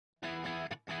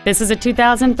This is a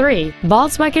 2003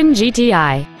 Volkswagen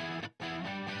GTI.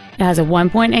 It has a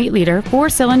 1.8-liter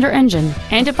four-cylinder engine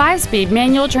and a 5-speed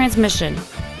manual transmission.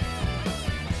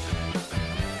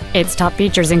 Its top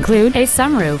features include a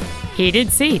sunroof, heated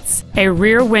seats, a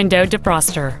rear window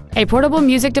defroster, a portable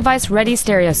music device-ready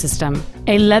stereo system,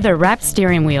 a leather-wrapped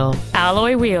steering wheel,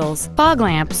 alloy wheels, fog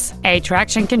lamps, a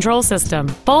traction control system,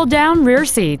 fold-down rear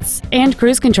seats, and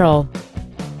cruise control.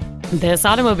 This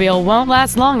automobile won't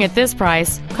last long at this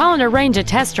price. Call and arrange a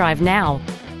test drive now.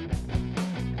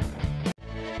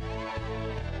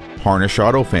 Harnish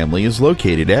Auto Family is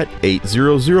located at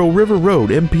 800 River Road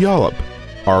in Puyallup.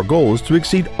 Our goal is to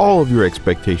exceed all of your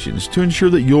expectations to ensure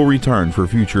that you'll return for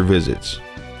future visits.